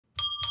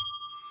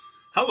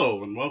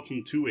Hello and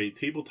welcome to a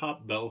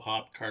Tabletop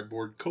Bellhop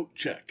cardboard coat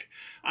check.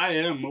 I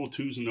am Mo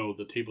Tuzano,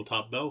 the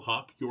Tabletop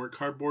Bellhop, your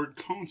cardboard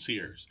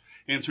concierge,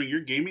 answering your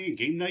gaming and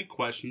game night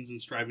questions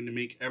and striving to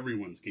make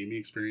everyone's gaming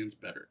experience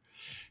better.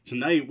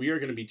 Tonight we are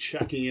going to be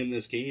checking in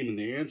this game, and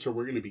the answer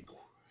we're going to be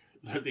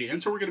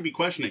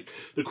questioning.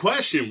 The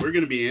question we're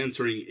going to be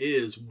answering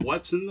is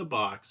what's in the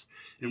box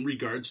in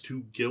regards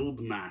to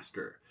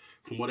Guildmaster.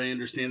 From what I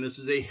understand, this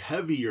is a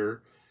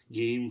heavier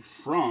game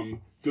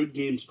from Good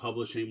Games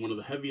Publishing, one of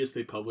the heaviest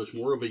they publish,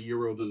 more of a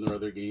Euro than their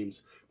other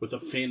games, with a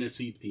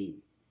fantasy theme.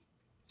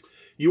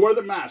 You are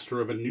the master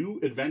of a new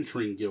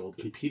adventuring guild,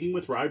 competing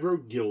with rival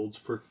guilds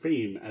for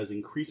fame as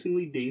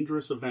increasingly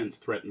dangerous events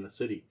threaten the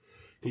city.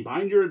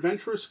 Combine your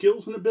adventurous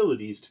skills and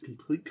abilities to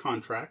complete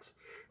contracts,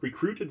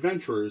 recruit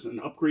adventurers, and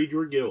upgrade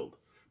your guild.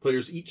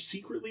 Players each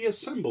secretly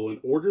assemble and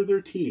order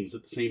their teams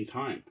at the same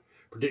time.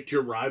 Predict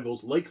your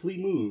rivals' likely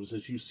moves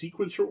as you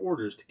sequence your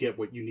orders to get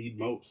what you need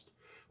most.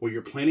 Will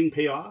your planning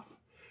pay off?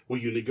 Will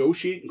you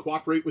negotiate and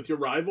cooperate with your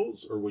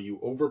rivals, or will you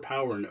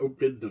overpower and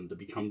outbid them to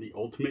become the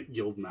ultimate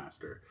guild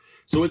master?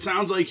 So it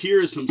sounds like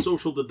here is some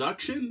social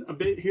deduction a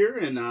bit here,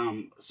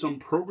 and some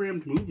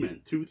programmed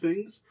movement. Two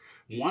things.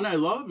 One I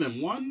love,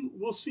 and one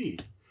we'll see.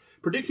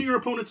 Predicting your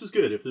opponents is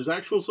good. If there's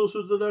actual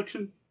social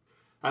deduction,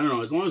 I don't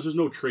know. As long as there's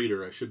no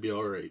traitor, I should be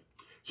all right.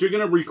 So you're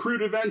going to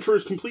recruit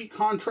adventurers, complete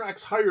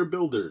contracts, hire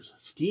builders,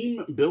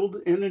 scheme, build,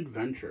 and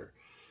adventure.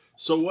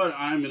 So what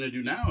I'm going to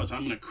do now is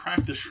I'm going to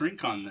crack the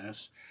shrink on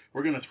this.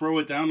 We're going to throw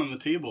it down on the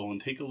table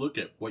and take a look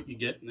at what you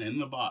get in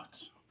the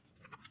box.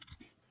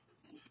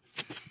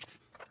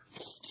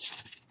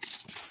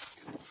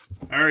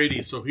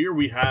 Alrighty, so here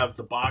we have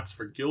the box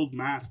for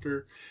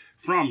Guildmaster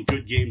from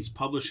Good Games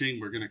Publishing.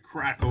 We're going to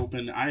crack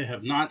open. I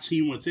have not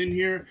seen what's in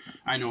here.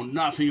 I know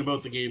nothing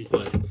about the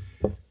gameplay,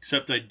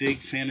 except I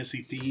dig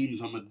fantasy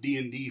themes. I'm a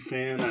D&D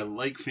fan. I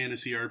like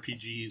fantasy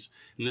RPGs,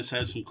 and this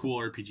has some cool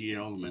RPG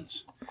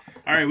elements.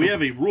 Alright, we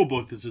have a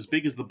rulebook that's as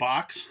big as the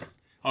box.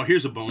 Oh,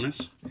 here's a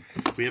bonus.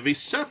 We have a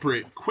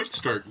separate quick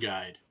start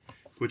guide,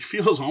 which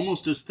feels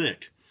almost as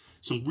thick.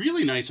 Some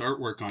really nice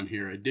artwork on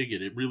here. I dig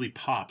it. It really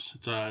pops.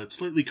 It's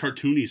slightly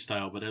cartoony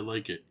style, but I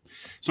like it.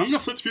 So I'm going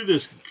to flip through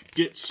this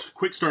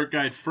quick start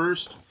guide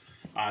first.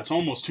 It's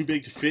almost too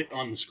big to fit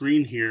on the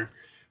screen here.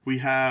 We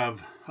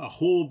have a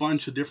whole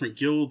bunch of different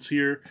guilds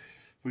here.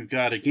 We've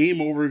got a game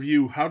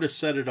overview, how to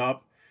set it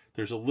up.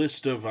 There's a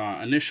list of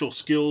initial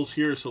skills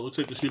here, so it looks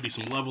like there's going to be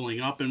some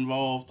leveling up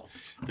involved.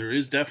 There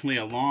is definitely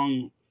a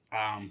long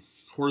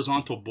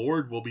horizontal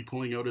board we'll be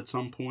pulling out at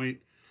some point.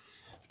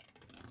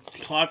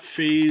 Plot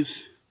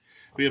phase.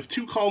 We have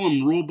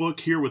two-column rulebook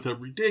here with a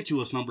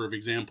ridiculous number of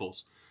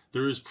examples.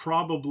 There is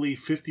probably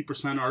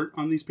 50% art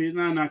on these pages.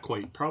 Nah, not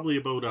quite. Probably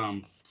about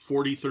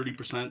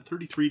 30%,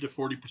 33 to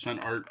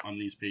 40% art on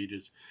these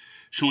pages.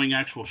 Showing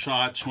actual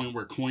shots, showing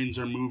where coins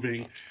are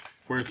moving,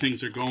 where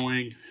things are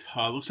going.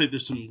 Looks like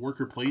there's some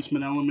worker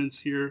placement elements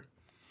here.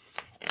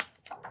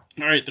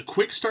 Alright, the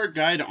quick start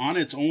guide on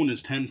its own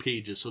is 10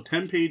 pages. So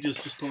 10 pages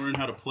just to learn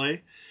how to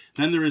play.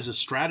 Then there is a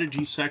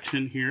strategy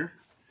section here.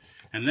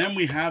 And then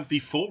we have the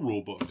full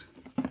rulebook.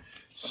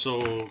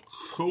 So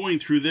going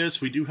through this,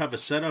 we do have a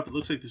setup. It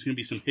looks like there's going to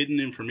be some hidden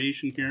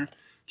information here,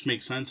 which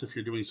makes sense if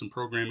you're doing some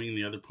programming and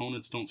the other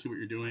opponents don't see what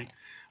you're doing.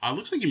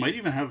 Looks like you might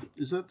even have,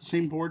 is that the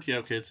same board? Yeah,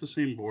 okay, it's the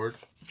same board.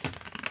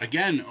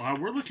 Again,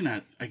 we're looking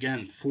at,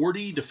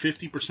 40 to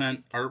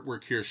 50%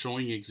 artwork here,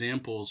 showing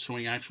examples,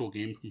 showing actual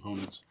game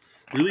components.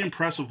 Really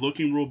impressive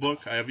looking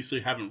rulebook. I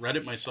obviously haven't read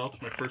it myself.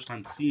 It's my first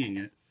time seeing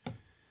it.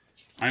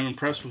 I'm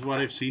impressed with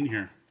what I've seen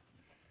here.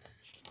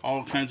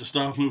 All kinds of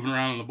stuff moving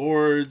around on the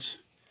boards.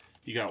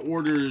 You got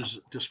orders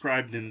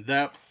described in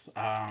depth.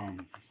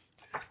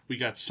 We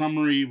got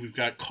summary. We've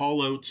got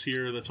call-outs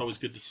here. That's always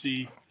good to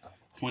see.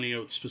 Pointing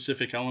out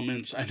specific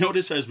elements. I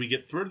notice as we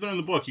get further in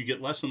the book, you get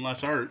less and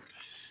less art.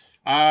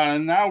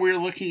 Now we're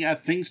looking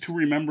at things to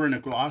remember in a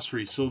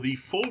glossary. So the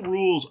full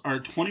rules are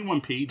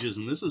 21 pages,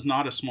 and this is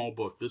not a small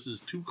book. This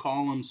is 2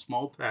 columns,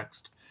 small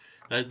text.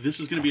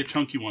 This is going to be a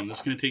chunky one. This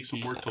is going to take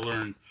some work to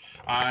learn.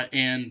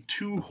 And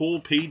 2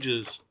 whole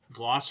pages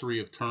glossary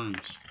of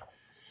terms.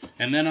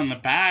 And then on the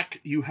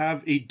back, you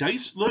have a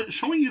dice,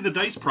 showing you the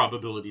dice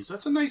probabilities.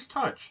 That's a nice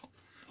touch.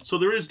 So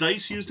there is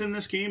dice used in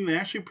this game. They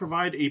actually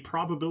provide a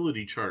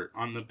probability chart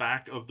on the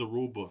back of the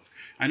rulebook.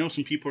 I know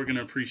some people are going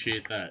to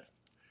appreciate that.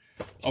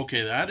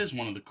 Okay, that is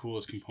one of the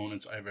coolest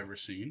components I've ever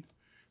seen.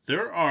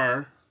 There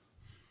are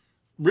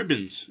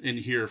ribbons in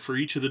here for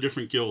each of the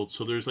different guilds.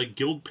 So there's like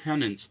guild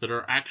pennants that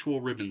are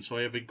actual ribbons. So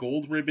I have a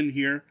gold ribbon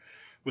here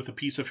with a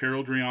piece of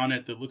heraldry on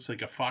it that looks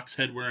like a fox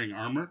head wearing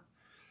armor.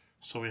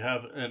 So we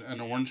have an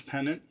orange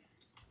pennant.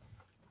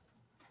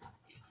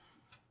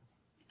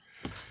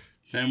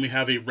 Then we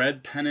have a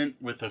red pennant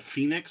with a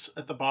phoenix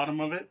at the bottom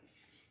of it.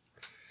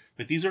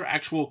 But these are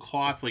actual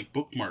cloth, like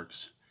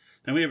bookmarks.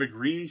 Then we have a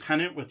green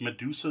pennant with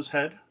Medusa's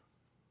head.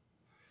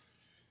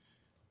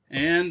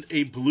 And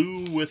a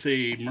blue with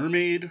a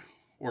mermaid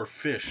or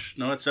fish.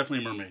 No, it's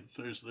definitely a mermaid.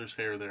 There's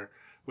hair there,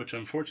 which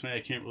unfortunately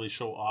I can't really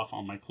show off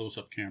on my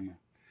close-up camera.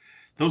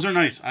 Those are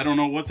nice. I don't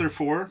know what they're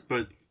for,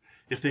 but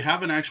if they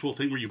have an actual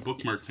thing where you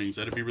bookmark things,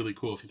 that'd be really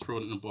cool if you throw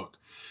it in a book.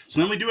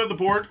 So then we do have the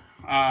board,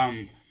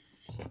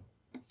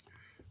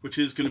 which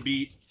is going to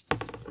be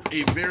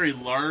a very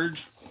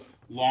large,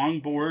 long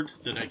board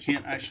that I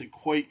can't actually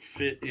quite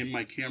fit in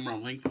my camera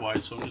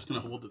lengthwise, so I'm just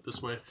going to hold it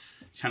this way,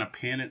 kind of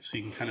pan it so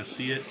you can kind of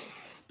see it.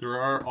 There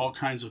are all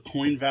kinds of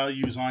coin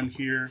values on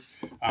here.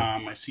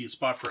 I see a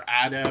spot for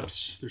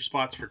adepts. There's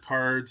spots for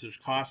cards. There's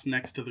costs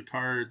next to the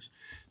cards.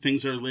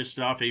 Things are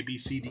listed off A, B,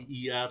 C, D,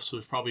 E, F. So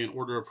there's probably an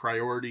order of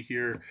priority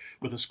here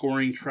with a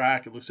scoring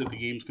track. It looks like the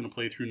game's going to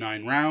play through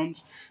 9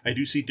 rounds. I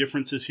do see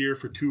differences here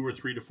for 2 or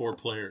 3 to 4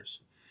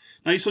 players.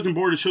 Nice looking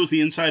board. It shows the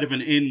inside of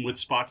an inn with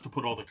spots to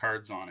put all the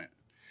cards on it.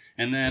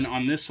 And then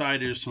on this side,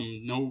 there's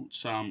some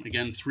notes.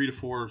 Again, 3 to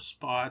 4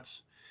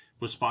 spots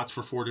with spots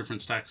for 4 different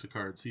stacks of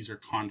cards. These are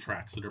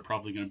contracts that are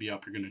probably going to be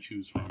up you're going to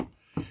choose from.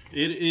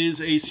 It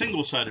is a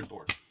single-sided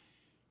board.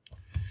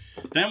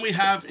 Then we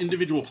have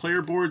individual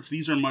player boards.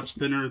 These are much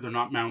thinner. They're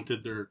not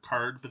mounted. They're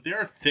card, but they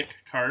are thick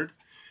card.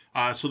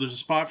 So there's a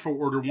spot for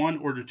Order 1,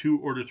 Order 2,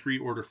 Order 3,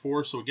 Order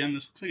 4. So again,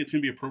 this looks like it's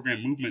going to be a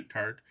program movement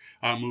card,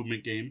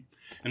 movement game.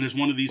 And there's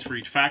one of these for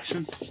each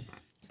faction.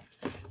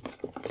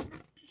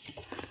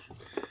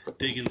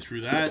 Digging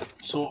through that.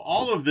 So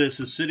all of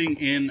this is sitting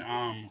in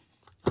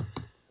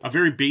a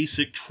very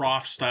basic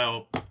trough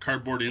style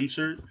cardboard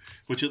insert,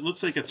 which it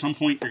looks like at some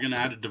point you're going to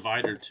add a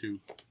divider to.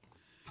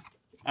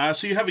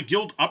 So you have a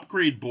guild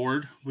upgrade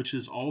board, which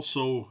is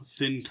also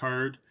thin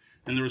card,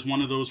 and there was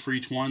one of those for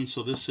each one.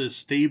 So this is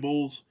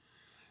stables,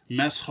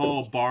 mess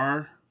hall,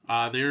 bar.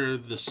 They're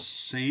the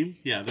same.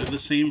 Yeah, they're the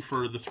same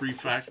for the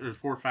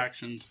 4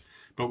 factions,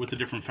 but with the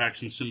different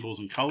faction symbols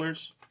and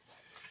colors.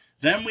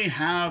 Then we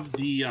have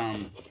the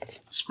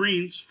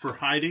screens for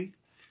hiding.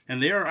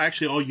 And they are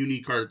actually all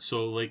unique cards.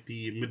 So like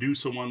the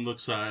Medusa one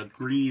looks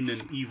green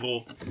and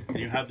evil. And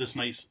you have this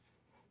nice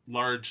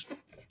large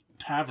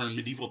tavern,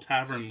 medieval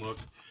tavern look.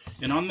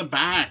 And on the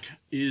back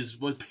is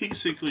what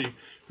basically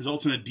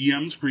results in a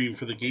DM screen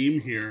for the game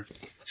here,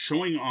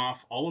 showing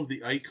off all of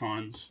the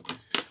icons,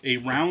 a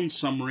round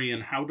summary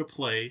on how to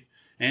play,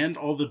 and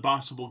all the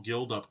possible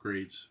guild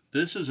upgrades.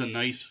 This is a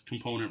nice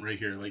component right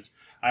here. Like,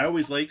 I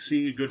always like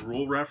seeing a good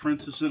rule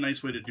reference. This is a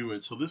nice way to do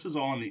it. So this is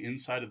all on the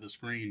inside of the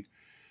screen,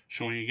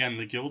 showing again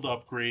the guild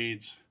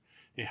upgrades,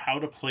 a how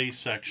to play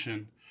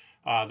section,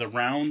 the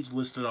rounds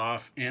listed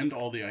off, and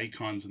all the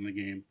icons in the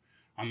game.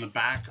 On the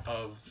back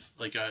of,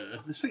 like,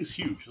 this thing's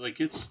huge. Like,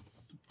 it's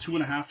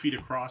 2.5 feet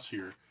across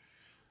here.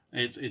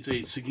 It's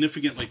a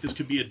significant, like, this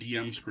could be a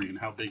DM screen,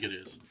 how big it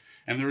is.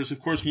 And there is, of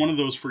course, one of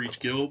those for each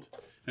guild.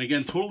 And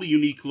again, totally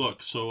unique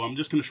look. So I'm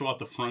just going to show out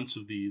the fronts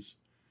of these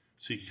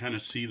so you can kind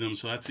of see them.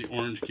 So that's the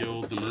Orange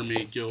Guild. The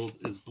Mermaid Guild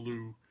is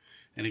blue.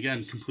 And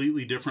again,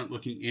 completely different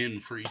looking inn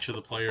for each of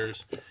the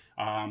players.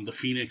 The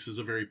Phoenix is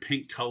a very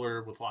pink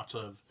color with lots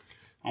of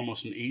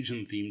almost an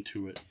Asian theme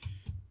to it.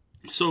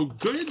 So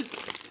good.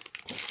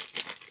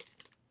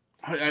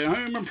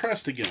 I'm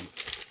impressed again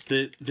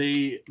that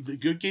the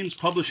Good Games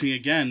Publishing,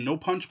 again, no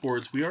punch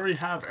boards. We already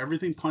have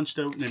everything punched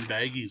out and in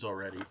baggies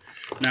already.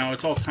 Now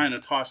it's all kind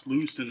of tossed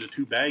loose into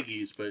 2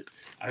 baggies, but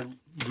I'm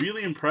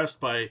really impressed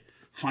by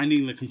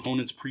finding the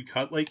components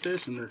pre-cut like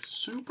this, and they're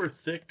super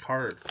thick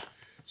card.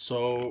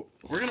 So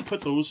we're going to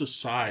put those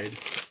aside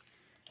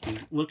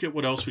and look at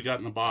what else we got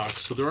in the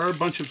box. So there are a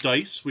bunch of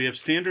dice. We have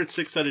standard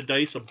 6-sided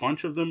dice, a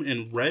bunch of them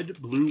in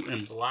red, blue,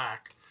 and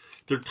black.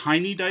 They're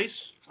tiny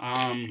dice.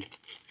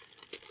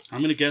 I'm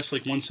going to guess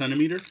like 1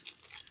 centimeter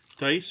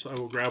dice. I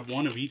will grab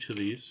one of each of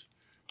these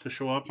to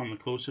show up on the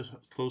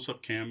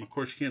close-up cam. Of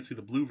course, you can't see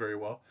the blue very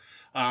well.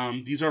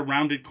 These are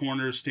rounded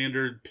corners,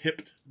 standard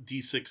pipped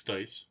D6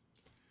 dice.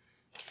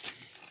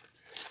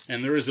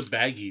 And there is a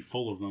baggie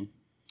full of them.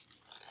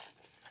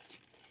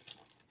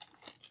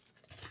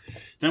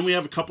 Then we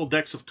have a couple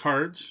decks of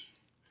cards,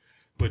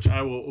 which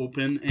I will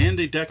open, and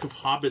a deck of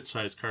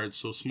Hobbit-sized cards,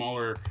 so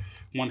smaller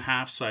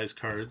 1/2 size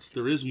cards.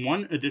 There is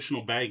one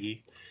additional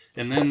baggie,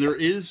 and then there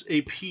is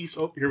a piece.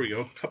 Oh, here we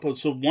go.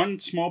 So 1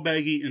 small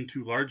baggie and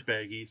 2 large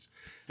baggies,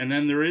 and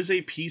then there is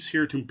a piece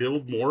here to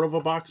build more of a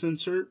box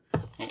insert.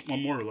 Oh,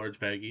 1 more large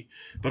baggie,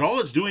 but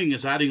all it's doing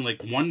is adding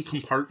like 1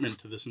 compartment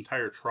to this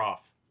entire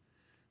trough,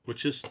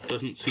 which just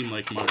doesn't seem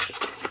like much.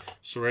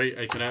 So right,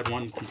 I could add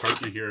 1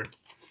 compartment here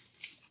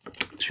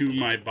to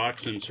my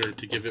box insert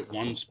to give it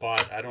 1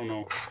 spot. I don't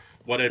know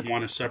what I'd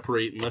want to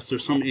separate unless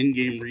there's some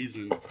in-game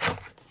reason.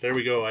 There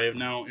we go. I have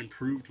now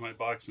improved my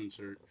box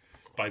insert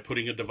by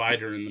putting a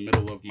divider in the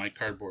middle of my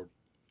cardboard.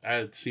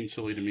 That seems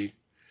silly to me.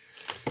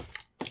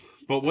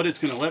 But what it's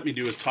going to let me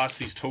do is toss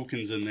these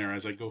tokens in there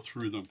as I go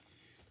through them,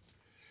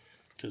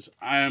 because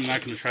I am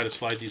not going to try to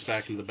slide these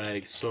back into the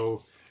bag.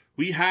 So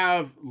we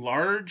have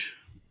large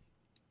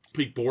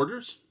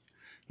borders.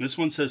 This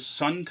one says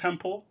Sun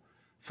Temple.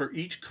 For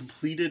each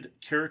completed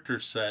character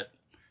set,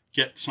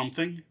 get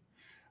something.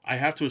 I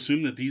have to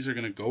assume that these are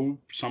going to go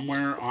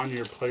somewhere on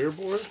your player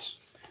boards.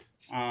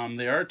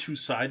 They are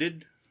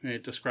 2-sided.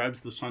 It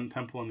describes the Sun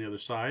Temple on the other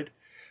side.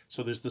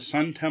 So there's the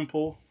Sun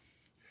Temple,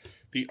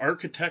 the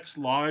Architect's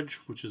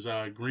Lodge, which is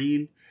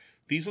green,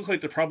 These look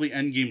like they're probably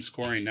endgame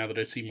scoring now that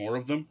I see more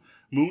of them.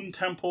 Moon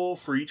Temple,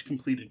 for each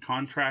completed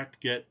contract,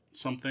 get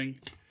something.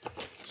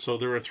 So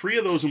there are 3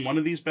 of those in one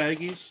of these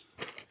baggies.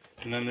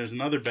 And then there's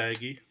another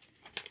baggie,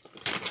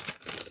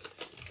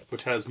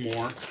 which has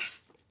more.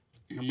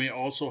 And we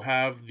also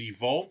have the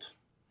Vault,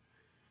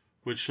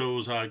 which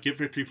shows get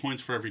victory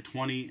points for every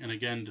 20, and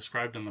again,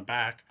 described on the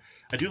back.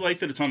 I do like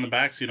that it's on the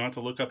back, so you don't have to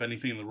look up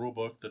anything in the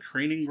rulebook. The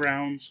Training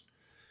Grounds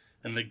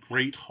and the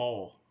Great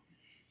Hall.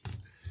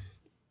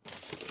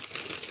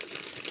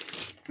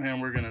 And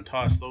we're going to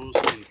toss those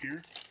in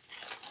here.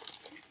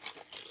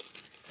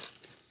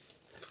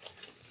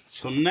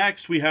 So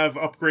next we have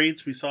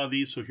upgrades. We saw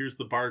these, so here's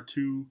the bar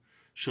 2.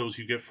 Shows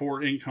you get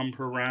 4 income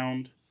per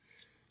round.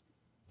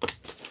 Okay,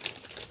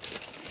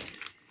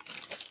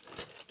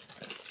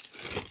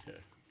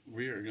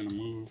 we are going to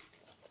move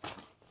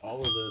all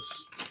of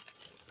this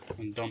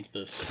and dump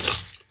this.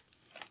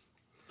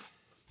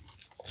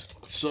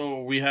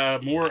 So we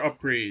have more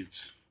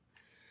upgrades.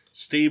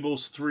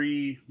 Stables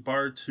 3,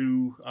 bar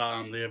 2.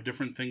 They have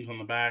different things on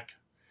the back.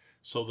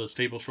 So the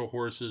stable show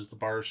horses, the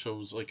bar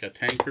shows like a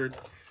tankard.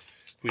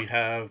 We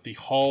have the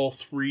hall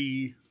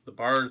 3, the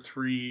bar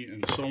 3,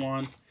 and so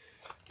on.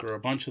 There are a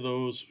bunch of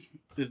those.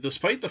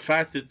 Despite the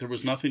fact that there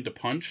was nothing to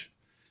punch,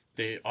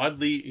 they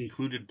oddly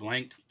included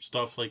blank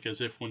stuff, like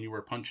as if when you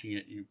were punching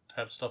it, you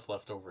have stuff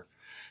left over.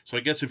 So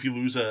I guess if you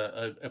lose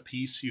a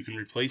piece, you can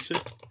replace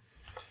it.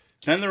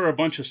 Then there are a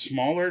bunch of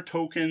smaller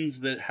tokens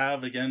that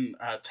have, again,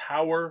 a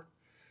tower,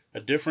 a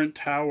different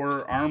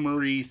tower,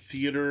 armory,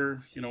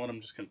 theater. You know what,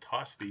 I'm just going to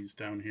toss these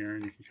down here,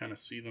 and you can kind of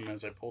see them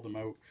as I pull them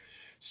out.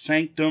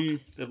 Sanctum.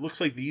 It looks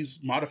like these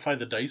modify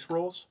the dice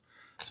rolls.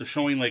 So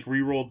showing like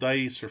re-roll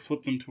dice or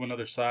flip them to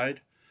another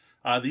side.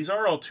 These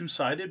are all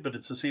 2-sided, but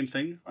it's the same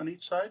thing on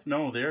each side.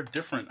 No, they are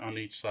different on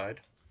each side.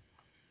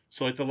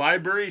 So like the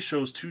library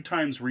shows 2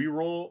 times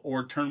re-roll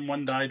or turn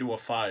 1 die to a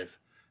 5.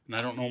 And I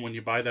don't know when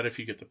you buy that if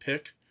you get to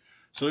pick.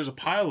 So there's a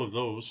pile of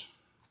those.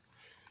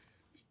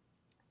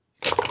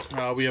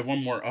 We have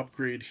one more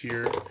upgrade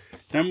here.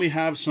 Then we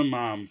have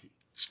some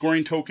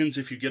scoring tokens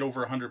if you get over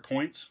 100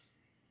 points.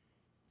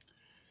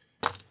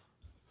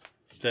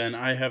 Then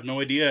I have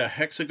no idea.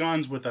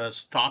 Hexagons with a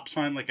stop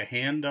sign, like a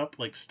hand up,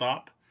 like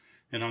stop.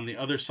 And on the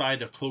other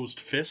side, a closed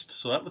fist.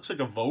 So that looks like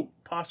a vote,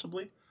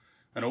 possibly.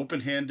 An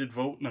open-handed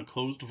vote and a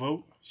closed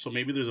vote. So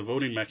maybe there's a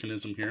voting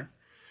mechanism here.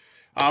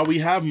 We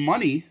have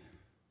money.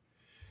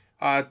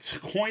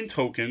 Coin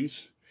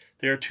tokens.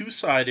 They are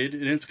 2-sided,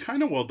 and it's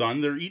kind of well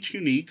done. They're each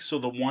unique. So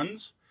the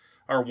ones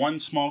are 1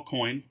 small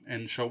coin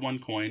and show 1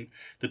 coin.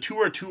 The 2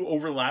 are 2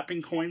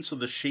 overlapping coins, so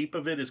the shape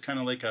of it is kind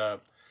of like a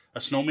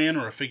snowman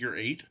or a figure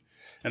 8.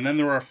 And then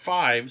there are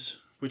 5s,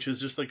 which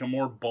is just like a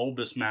more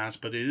bulbous mass,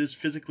 but it is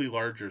physically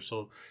larger.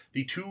 So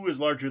the 2 is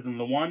larger than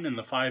the 1, and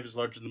the 5 is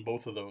larger than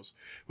both of those,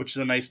 which is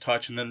a nice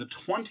touch. And then the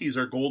 20s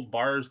are gold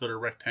bars that are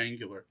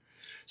rectangular.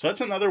 So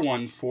that's another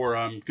one for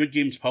Good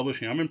Games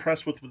Publishing. I'm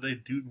impressed with what they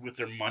do with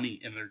their money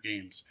in their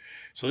games.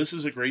 So this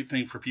is a great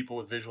thing for people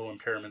with visual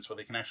impairments, where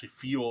they can actually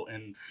feel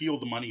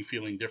the money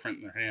feeling different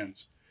in their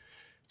hands.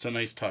 It's a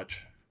nice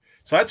touch.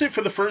 So that's it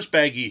for the first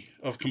baggie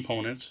of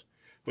components.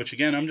 Which,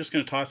 again, I'm just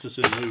going to toss this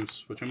in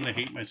loose, which I'm going to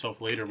hate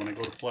myself later when I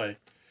go to play.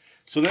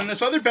 So then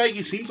this other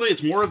baggie seems like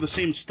it's more of the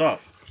same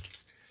stuff.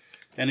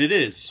 And it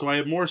is. So I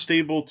have more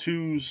stable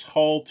 2s,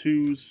 hall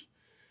 2s,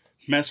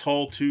 mess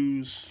hall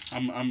 2s.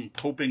 I'm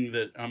hoping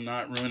that I'm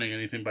not ruining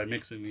anything by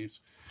mixing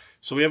these.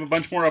 So we have a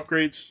bunch more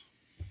upgrades.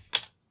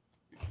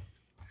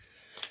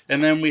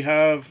 And then we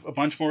have a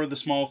bunch more of the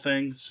small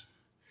things.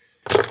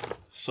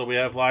 So we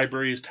have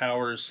libraries,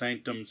 towers,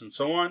 sanctums, and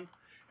so on.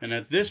 And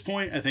at this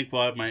point, I think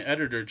we'll have my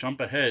editor jump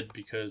ahead,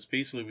 because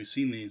basically we've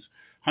seen these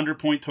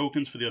 100-point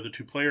tokens for the other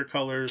 2 player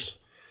colors.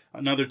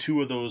 Another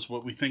 2 of those,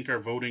 what we think are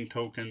voting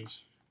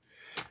tokens.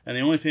 And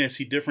the only thing I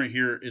see different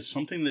here is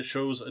something that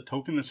shows a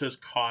token that says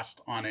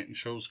cost on it and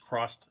shows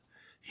crossed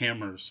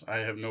hammers. I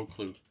have no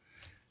clue.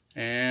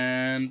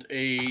 And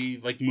a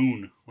like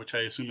moon, which I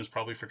assume is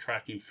probably for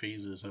tracking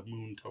phases, a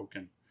moon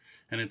token.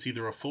 And it's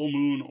either a full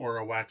moon or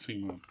a waxing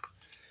moon.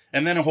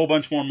 And then a whole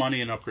bunch more money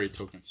and upgrade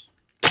tokens.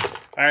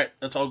 Alright,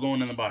 that's all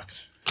going in the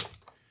box.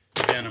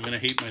 Again, I'm going to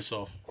hate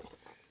myself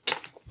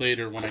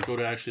later when I go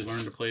to actually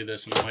learn to play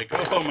this. And I'm like,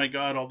 oh my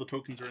god, all the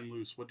tokens are in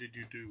loose. What did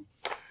you do?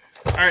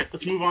 Alright,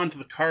 let's move on to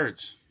the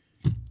cards.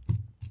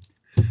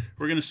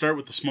 We're going to start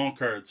with the small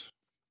cards.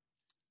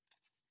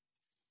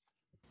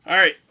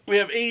 Alright, we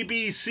have A,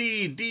 B,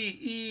 C, D,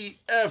 E,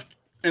 F,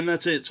 and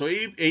that's it. So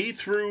A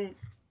through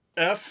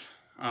F,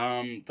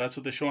 that's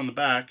what they show on the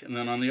back. And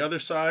then on the other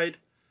side,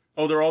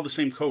 oh, they're all the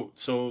same coat.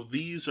 So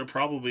these are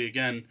probably,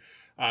 again,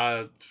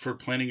 for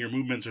planning your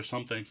movements or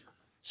something.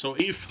 So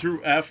A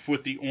through F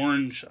with the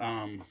orange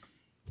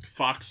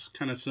fox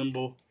kind of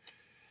symbol.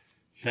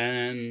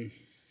 Then,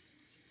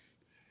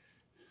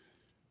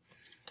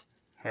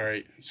 all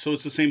right, so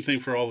it's the same thing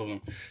for all of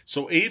them.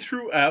 So A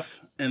through F,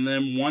 and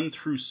then 1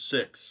 through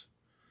 6.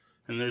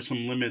 And there's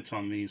some limits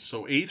on these.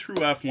 So A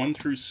through F, 1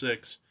 through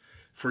 6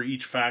 for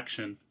each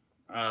faction.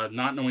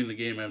 Not knowing the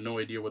game, I have no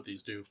idea what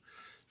these do.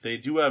 They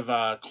do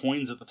have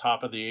coins at the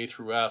top of the A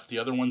through F. The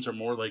other ones are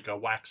more like a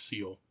wax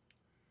seal.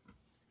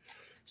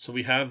 So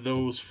we have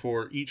those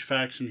for each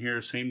faction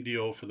here. Same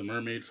deal for the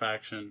mermaid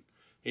faction,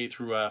 A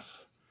through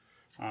F.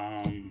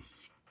 And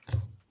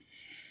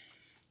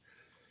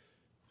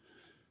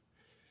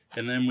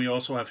then we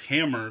also have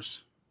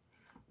hammers,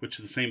 which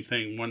is the same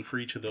thing, one for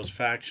each of those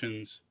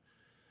factions.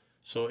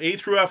 So A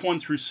through F, 1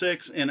 through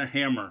 6, and a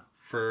hammer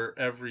for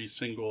every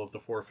single of the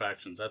 4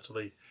 factions. That's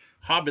what the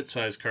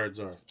Hobbit-size cards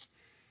are.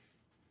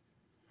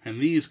 And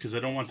these, because I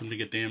don't want them to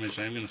get damaged,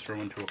 I'm going to throw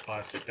into a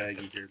plastic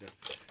baggie here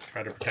to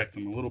try to protect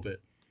them a little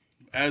bit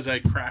as I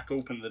crack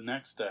open the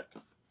next deck.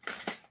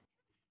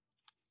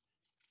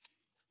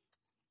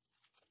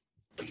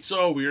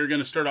 So we are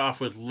going to start off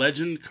with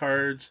Legend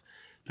cards.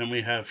 Then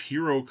we have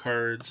Hero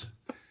cards,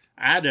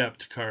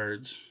 Adept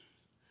cards,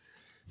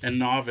 and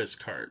Novice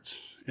cards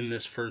in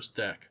this first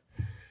deck.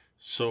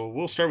 So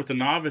we'll start with the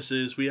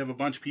Novices. We have a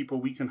bunch of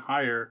people we can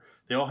hire.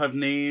 They all have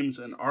names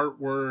and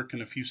artwork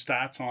and a few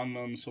stats on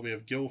them. So we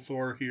have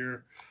Gilthor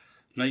here.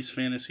 Nice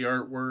fantasy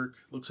artwork.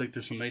 Looks like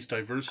there's some nice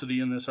diversity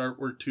in this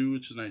artwork too,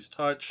 which is a nice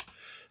touch.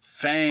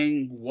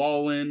 Fang,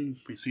 Wallen.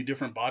 We see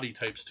different body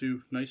types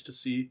too. Nice to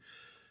see.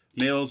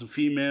 Males and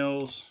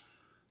females.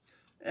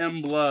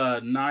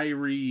 Embla,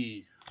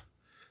 Nairi.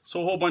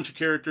 So a whole bunch of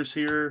characters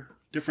here.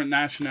 Different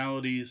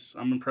nationalities.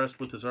 I'm impressed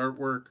with his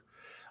artwork.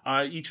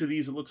 Each of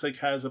these, it looks like,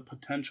 has a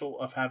potential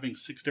of having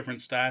 6 different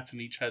stats,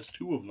 and each has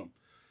 2 of them.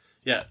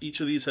 Yeah, each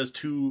of these has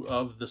 2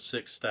 of the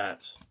 6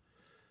 stats.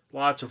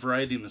 Lots of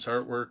variety in this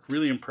artwork.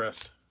 Really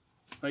impressed.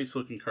 Nice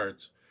looking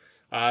cards.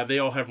 They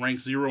all have rank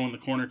 0 in the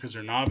corner because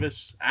they're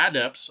novice.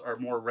 Adepts are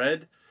more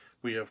red.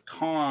 We have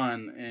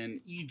Khan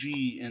and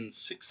EG and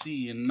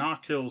Sixi and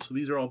Knockhill. So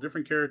these are all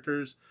different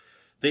characters.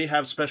 They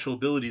have special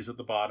abilities at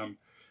the bottom,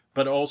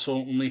 but also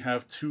only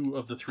have 2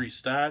 of the 3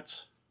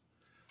 stats.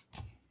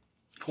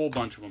 Whole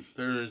bunch of them.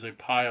 There is a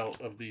pile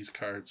of these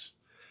cards.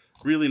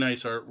 Really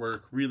nice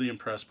artwork. Really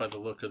impressed by the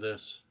look of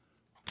this.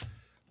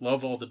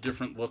 Love all the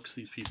different looks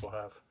these people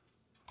have.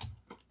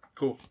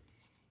 Cool.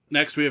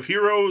 Next we have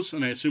Heroes,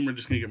 and I assume we're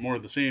just going to get more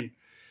of the same.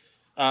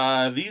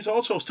 These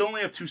also still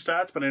only have 2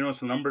 stats, but I notice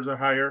the numbers are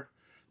higher.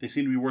 They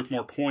seem to be worth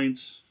more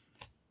points.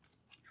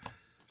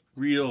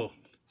 Real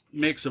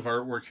mix of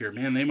artwork here.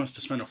 Man, they must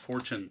have spent a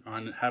fortune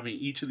on having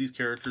each of these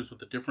characters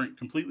with a different,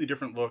 completely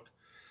different look,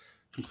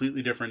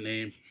 completely different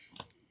name.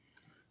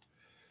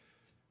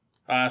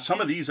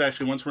 Some of these,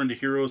 actually, once we're into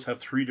Heroes,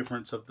 have 3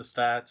 different of the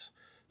stats.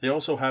 They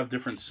also have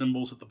different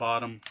symbols at the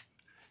bottom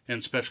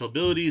and special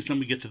abilities. Then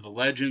we get to the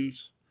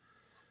Legends.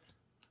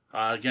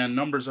 Again,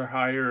 numbers are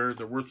higher.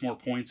 They're worth more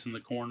points in the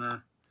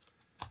corner.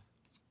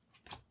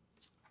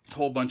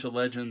 Whole bunch of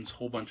Legends,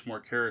 whole bunch more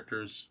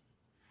characters.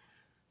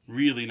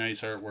 Really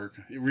nice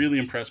artwork. Really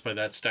impressed by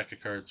that stack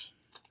of cards.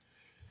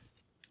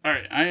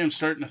 Alright, I am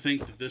starting to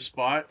think that this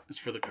spot is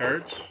for the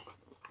cards.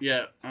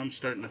 Yeah, I'm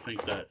starting to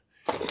think that.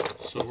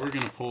 So we're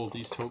going to pull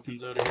these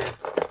tokens out of here.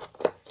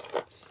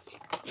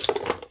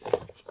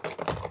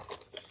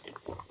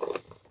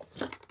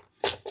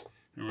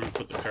 And we're going to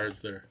put the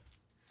cards there.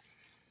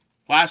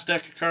 Last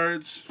deck of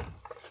cards.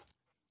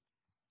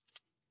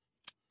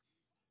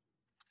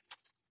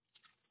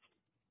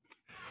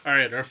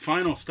 Alright, our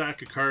final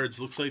stack of cards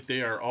looks like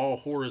they are all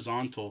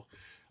horizontal.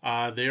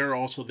 They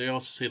also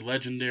say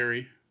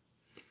legendary,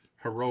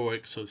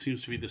 heroic, so it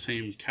seems to be the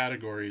same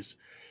categories.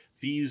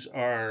 These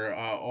are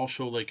all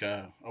show like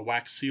a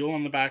wax seal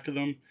on the back of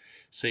them.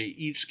 Say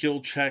each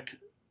skill check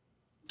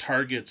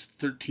targets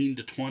 13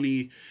 to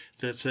 20.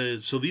 That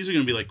says, so these are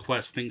going to be like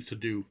quest things to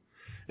do.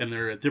 And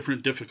they're at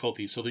different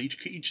difficulties. So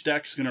each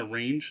deck is going to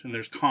range, and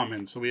there's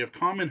common. So we have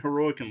common,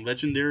 heroic, and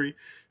legendary.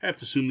 I have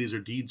to assume these are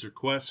deeds or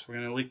quests. We're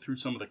going to look through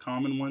some of the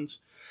common ones.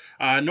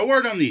 No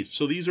art on these,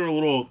 so these are a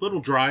little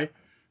dry.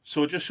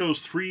 So it just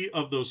shows 3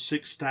 of those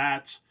 6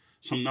 stats.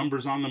 Some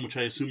numbers on them, which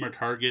I assume are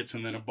targets,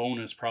 and then a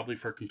bonus probably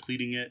for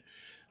completing it.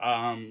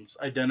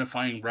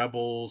 Identifying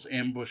rebels,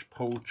 ambush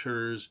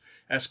poachers,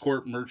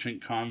 escort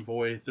merchant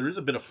convoy. There is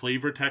a bit of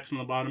flavor text on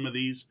the bottom of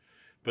these,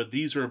 but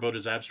these are about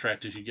as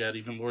abstract as you get.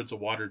 Even Lords of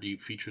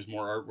Waterdeep features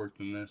more artwork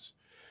than this.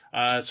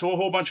 So a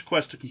whole bunch of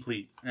quests to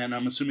complete, and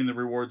I'm assuming the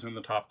rewards are in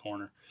the top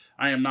corner.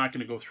 I am not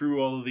going to go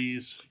through all of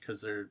these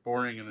because they're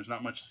boring and there's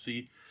not much to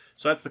see.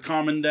 So that's the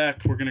common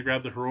deck. We're going to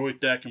grab the heroic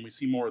deck, and we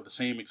see more of the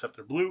same except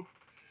they're blue.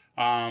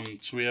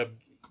 So we have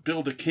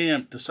build a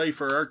camp,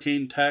 decipher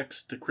arcane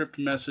text, decrypt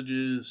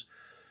messages,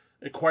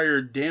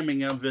 acquire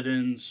damning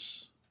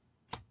evidence,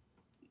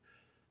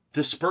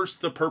 disperse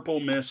the purple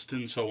mist,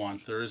 and so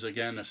on. There is,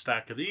 again, a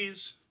stack of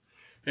these.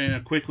 And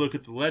a quick look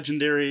at the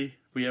legendary.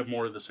 We have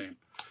more of the same.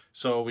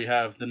 So we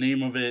have the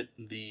name of it,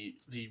 the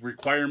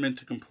requirement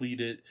to complete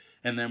it,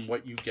 and then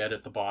what you get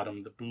at the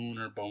bottom, the boon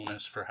or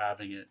bonus for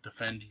having it.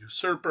 Defend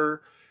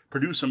usurper,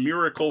 produce a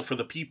miracle for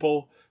the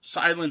people,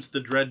 silence the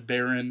dread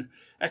baron,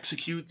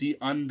 execute the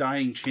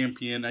undying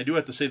champion. I do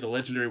have to say the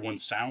legendary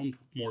ones sound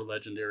more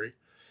legendary.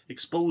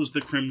 Expose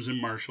the crimson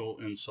marshal,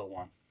 and so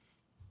on.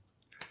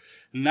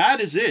 And that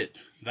is it.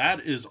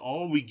 That is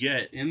all we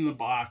get in the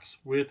box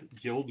with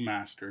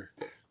Guildmaster.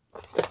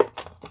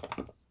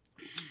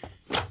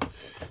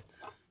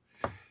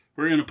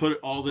 We're going to put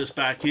all this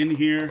back in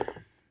here.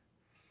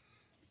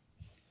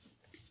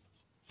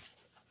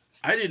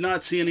 I did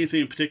not see anything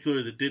in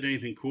particular that did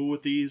anything cool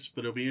with these,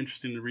 but it'll be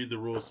interesting to read the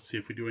rules to see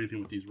if we do anything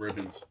with these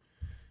ribbons.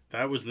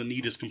 That was the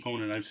neatest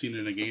component I've seen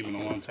in a game in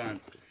a long time.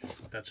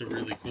 That's a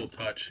really cool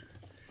touch.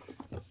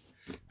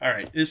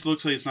 Alright, this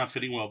looks like it's not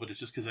fitting well, but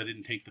it's just because I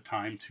didn't take the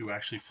time to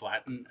actually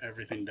flatten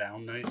everything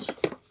down nice.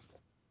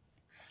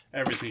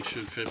 Everything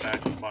should fit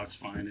back in the box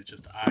fine. It's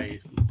just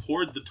I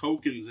poured the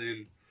tokens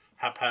in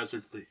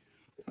haphazardly.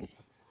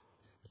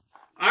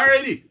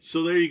 Alrighty,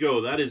 so there you go.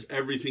 That is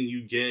everything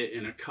you get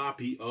in a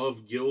copy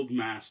of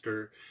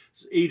Guildmaster.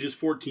 It's ages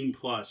 14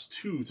 plus,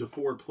 2 to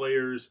 4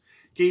 players.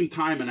 Game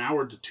time 1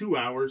 hour to 2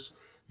 hours.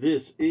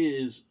 This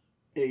is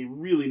a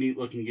really neat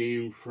looking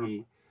game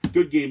from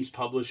Good Games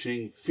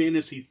Publishing.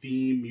 Fantasy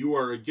theme. You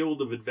are a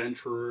guild of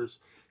adventurers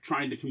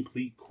trying to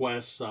complete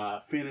quests.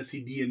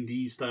 Fantasy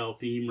D&D style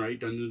theme, right?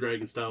 Dungeons &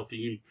 Dragons style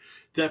theme.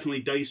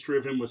 Definitely dice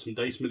driven with some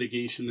dice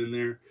mitigation in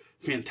there.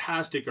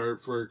 Fantastic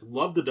artwork.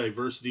 Love the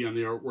diversity on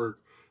the artwork.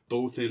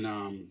 Both in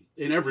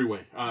every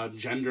way,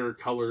 gender,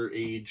 color,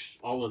 age,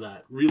 all of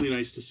that. Really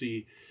nice to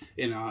see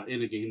in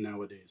a game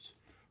nowadays.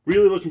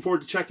 Really looking forward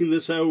to checking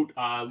this out.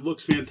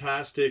 Looks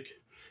fantastic.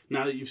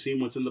 Now that you've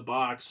seen what's in the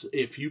box,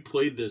 if you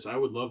played this, I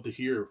would love to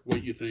hear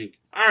what you think.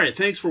 All right,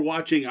 thanks for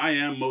watching. I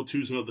am Mo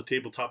Tuzin of the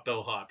Tabletop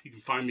Bellhop. You can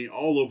find me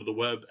all over the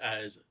web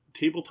as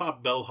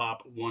Tabletop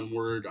Bellhop, one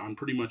word, on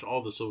pretty much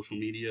all the social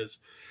medias.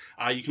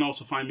 You can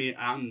also find me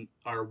on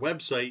our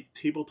website,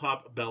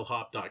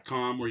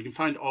 tabletopbellhop.com, where you can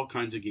find all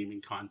kinds of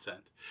gaming content.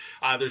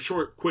 There's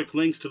short, quick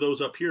links to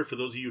those up here for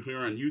those of you who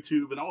are on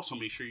YouTube, and also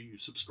make sure you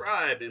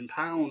subscribe and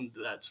pound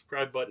that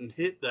subscribe button,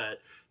 hit that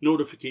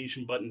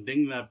notification button,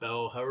 ding that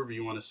bell, however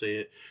you want to say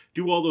it.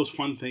 Do all those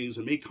fun things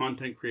and make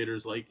content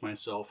creators like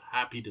myself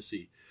happy to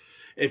see.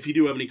 If you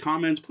do have any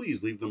comments,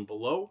 please leave them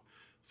below.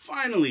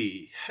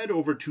 Finally, head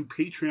over to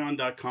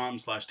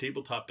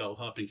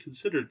patreon.com/tabletopbellhop and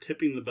consider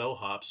tipping the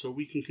bellhop so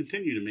we can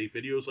continue to make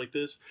videos like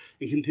this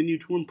and continue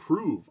to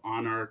improve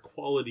on our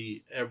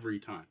quality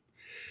every time.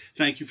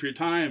 Thank you for your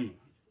time.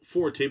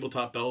 For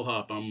Tabletop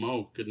Bellhop, I'm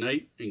Mo. Good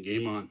night and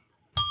game on.